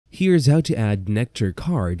here's how to add Nectar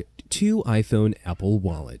card to iPhone Apple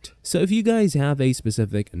Wallet. So if you guys have a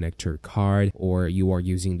specific Nectar card or you are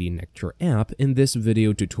using the Nectar app, in this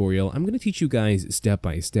video tutorial, I'm going to teach you guys step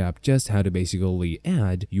by step just how to basically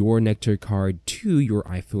add your Nectar card to your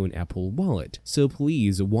iPhone Apple Wallet. So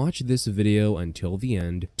please watch this video until the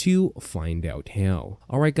end to find out how.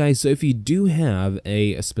 Alright guys, so if you do have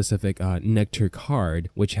a specific Nectar card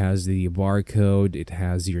which has the barcode, it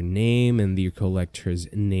has your name and the collector's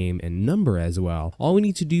name and number as well, all we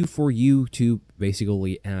need to do for you to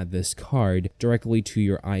basically add this card directly to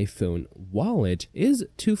your iPhone wallet is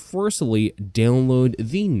to firstly download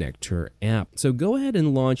the Nectar app. So go ahead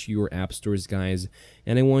and launch your app stores, guys,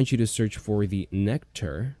 and I want you to search for the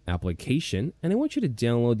Nectar application, and I want you to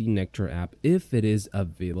download the Nectar app if it is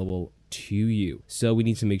available to you. So we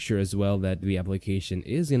need to make sure as well that the application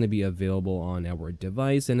is going to be available on our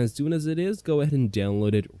device, and as soon as it is, go ahead and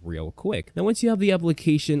download it real quick. Now once you have the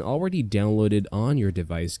application already downloaded on your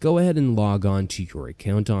device, go ahead and log on to your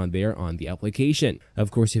account on there on the application.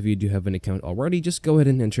 Of course, if you do have an account already, just go ahead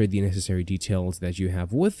and enter the necessary details that you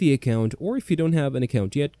have with the account, or if you don't have an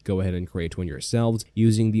account yet, go ahead and create one yourselves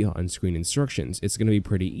using the on-screen instructions. It's going to be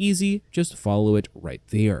pretty easy, just follow it right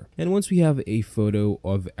there. And once we have a photo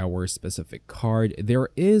of our specific card, there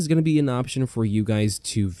is going to be an option for you guys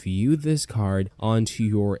to view this card onto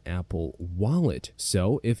your Apple Wallet.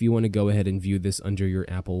 So if you want to go ahead and view this under your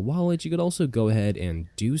Apple Wallet, you could also go ahead and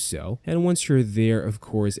do so. And once you're there, of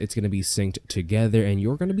course, it's going to be synced together and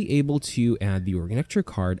you're going to be able to add the Nectar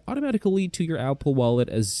card automatically to your Apple Wallet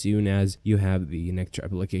as soon as you have the Nectar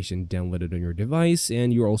application downloaded on your device,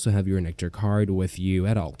 and you also have your Nectar card with you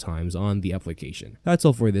at all times on the application. That's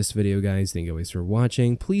all for this video, guys. Thank you guys for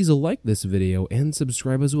watching. Please like this video and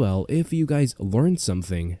subscribe as well if you guys learned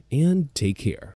something, and take care.